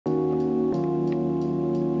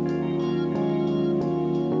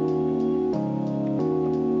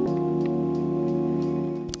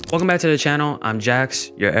Welcome back to the channel. I'm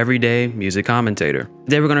Jax, your everyday music commentator.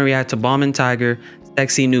 Today we're going to react to Balming Tiger,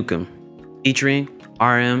 Sexy Nukim, featuring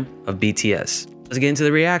RM of BTS. Let's get into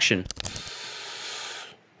the reaction.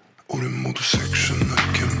 Hold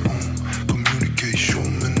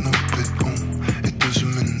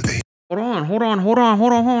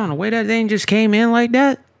on. The way that thing just came in like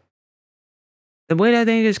that. Let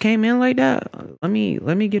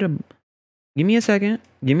me get a, give me a second.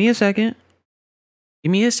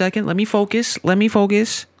 Let me focus. Let me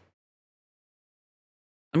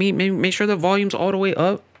make sure the volume's all the way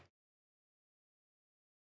up.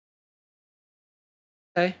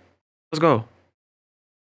 Okay, let's go.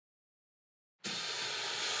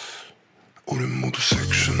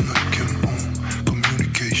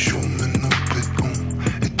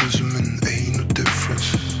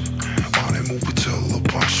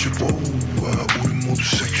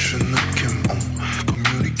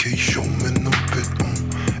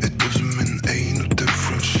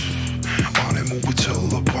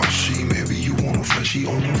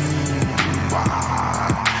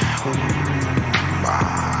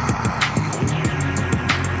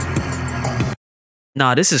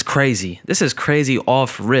 Nah, this is crazy. This is crazy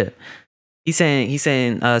off rip. He's saying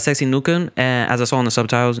sexy nukim, and as I saw in the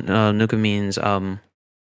subtitles, nukim means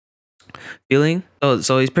feeling.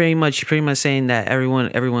 So he's pretty much saying that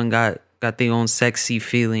everyone got their own sexy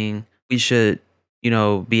feeling. We should, you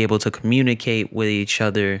know, be able to communicate with each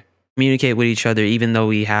other even though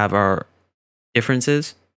we have our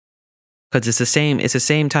differences, because it's the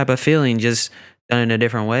same type of feeling, just done in a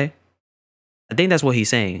different way. I think that's what he's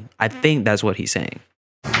saying.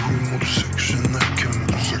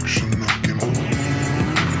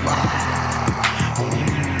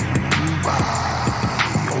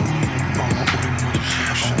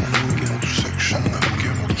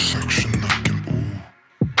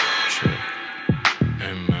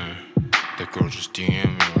 Girl just DM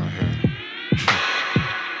me right here.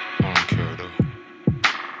 I don't care though.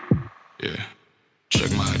 Yeah.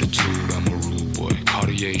 Check my attitude, I'm a rude boy.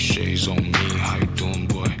 Cartier shades on me, how you doing,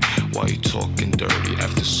 boy? Why you talking dirty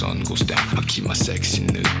after sun goes down? I keep my sexy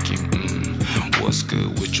nukim. What's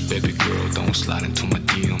good with you, baby girl? Don't slide into my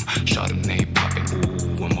DM. Chardonnay popping,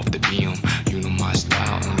 ooh, I'm off the beam. You know my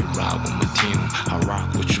style, only ride with my team. I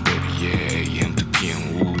rock with you, baby, yeah, AM to PM,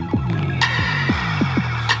 ooh.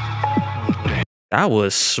 That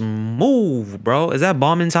was smooth, bro. Is that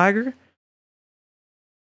Balming Tiger?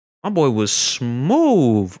 My boy was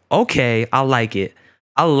smooth. Okay, I like it,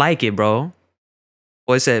 bro.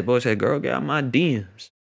 Boy said, girl, get out my DMs.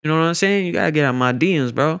 You know what I'm saying? You gotta get out my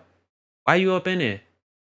DMs, bro. Why you up in there?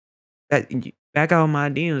 Back out my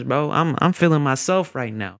DMs, bro. I'm feeling myself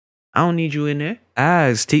right now. I don't need you in there.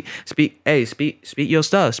 Speak your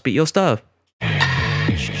stuff. Speak your stuff.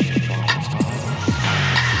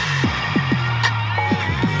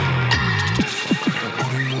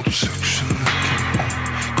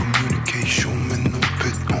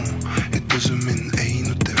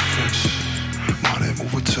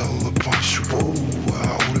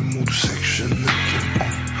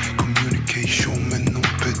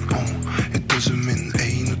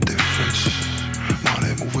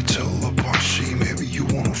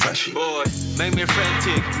 Boy, make me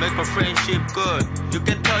frantic, make my friendship good. You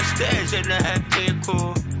can touch stage and I have to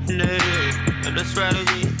cool. Nah, and the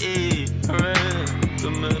strategy is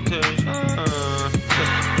communication.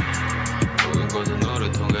 모든 것은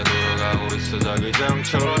너를 통해 돌아가고 있어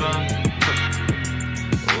자기장처럼.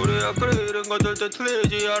 우리가 그리는 것들도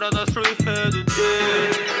틀리지 않아 나 스트레이트 해주지.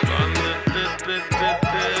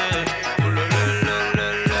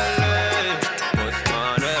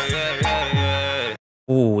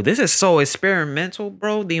 Ooh, this is so experimental,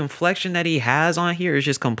 bro. The inflection that he has on here is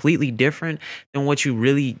just completely different than what you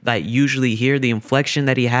really like usually hear. The inflection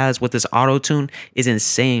that he has with this auto-tune is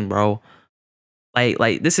insane, bro.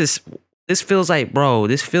 Like this feels like, bro,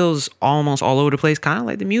 this feels almost all over the place, kind of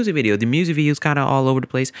like the music video. The music video is kind of all over the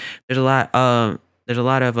place. There's a lot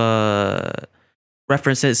of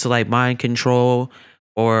references to like mind control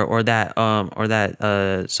or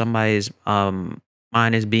that somebody's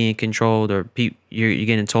mind is being controlled, or you're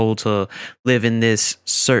getting told to live in this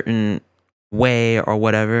certain way or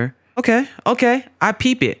whatever. Okay, I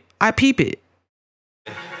peep it.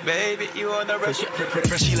 Baby, you on the rush.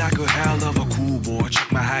 Freshy like a hell of a cool boy. Check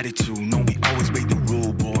my attitude. No, we always make the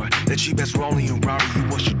rule, boy. That cheap ass rolling and Rari, you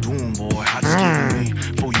what you doing, boy? I just give me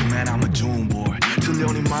for you, man. I'm a doom boy.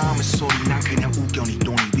 들려오는 마음의 소리 난 그냥 우겨니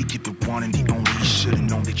돈이. We keep it one and the only. You should've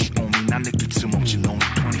known that you own me. 난 느낄 틈 없지 lonely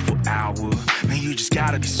 24 hour. Man, you just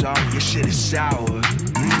gotta be sorry. Your shit is sour.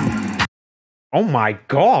 Oh my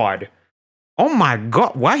god.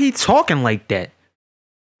 Why he talking like that?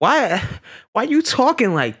 Why you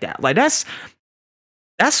talking like that? Like that's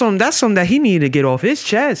something that he needed to get off his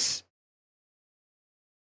chest.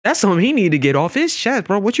 That's something he needed to get off his chest,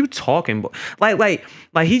 bro. What you talking about? Like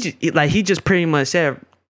he just pretty much said,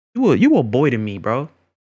 you a boy to me, bro.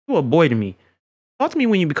 You a boy to me. Talk to me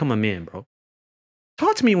when you become a man, bro.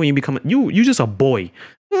 Talk to me when you become you just a boy.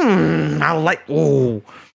 I like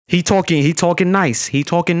he talking nice. He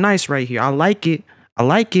talking nice right here. I like it. I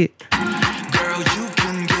like it. Girl, you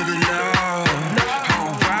can get it love.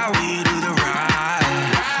 How about we do the ride?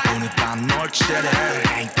 오늘 밤 널 차례.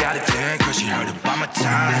 Ain't got a thing cause she heard it by my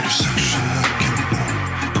time.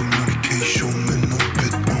 Communication with no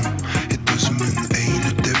bit on. It doesn't mean ain't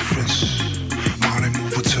a difference. 말해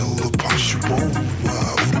move tell the possible.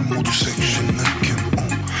 우리 모두 섹시 느낌 on.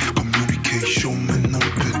 Communication with no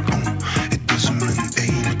bit on. It doesn't mean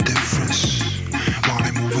ain't a difference.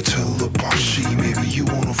 말해 move tell the bossy. Maybe you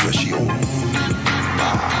want a freshie. Oh my.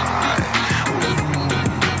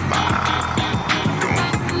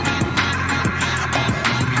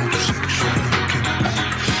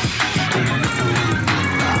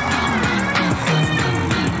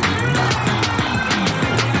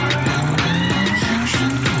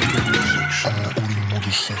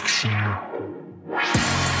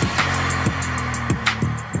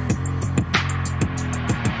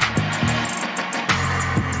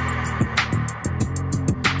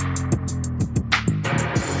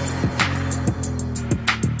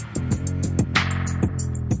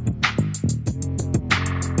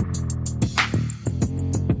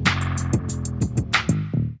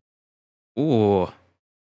 Ooh.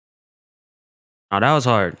 Oh, that was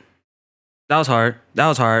hard. That was hard. That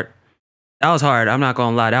was hard. That was hard. I'm not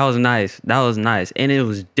gonna lie. That was nice. That was nice. And it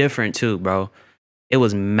was different too, bro. It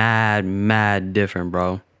was mad different,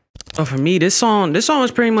 bro. So for me, this song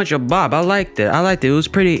was pretty much a bop. I liked it. It was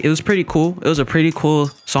pretty cool. It was a pretty cool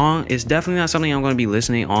song. It's definitely not something I'm gonna be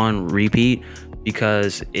listening on repeat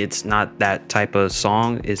because it's not that type of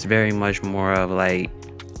song. It's very much more of like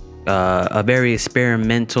a very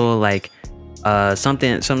experimental, like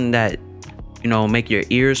something that, you know, make your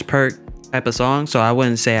ears perk type of song. So I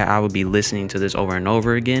wouldn't say I would be listening to this over and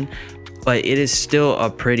over again, but it is still a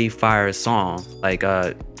pretty fire song, like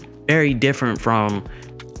very different from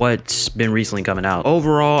what's been recently coming out.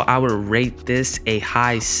 Overall, I would rate this a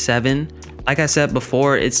high 7. Like I said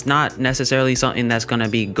before, it's not necessarily something that's gonna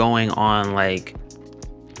be going on like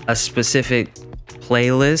a specific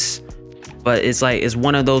playlist, but it's like it's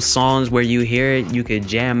one of those songs where you hear it, you could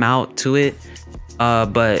jam out to it.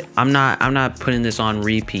 But I'm not putting this on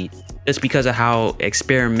repeat just because of how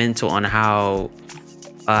experimental and how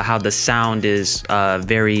the sound is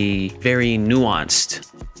very nuanced.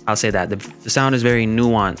 I'll say that the sound is very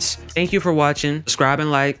nuanced. Thank you for watching. Subscribe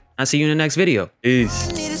and like. I'll see you in the next video.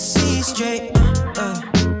 Peace.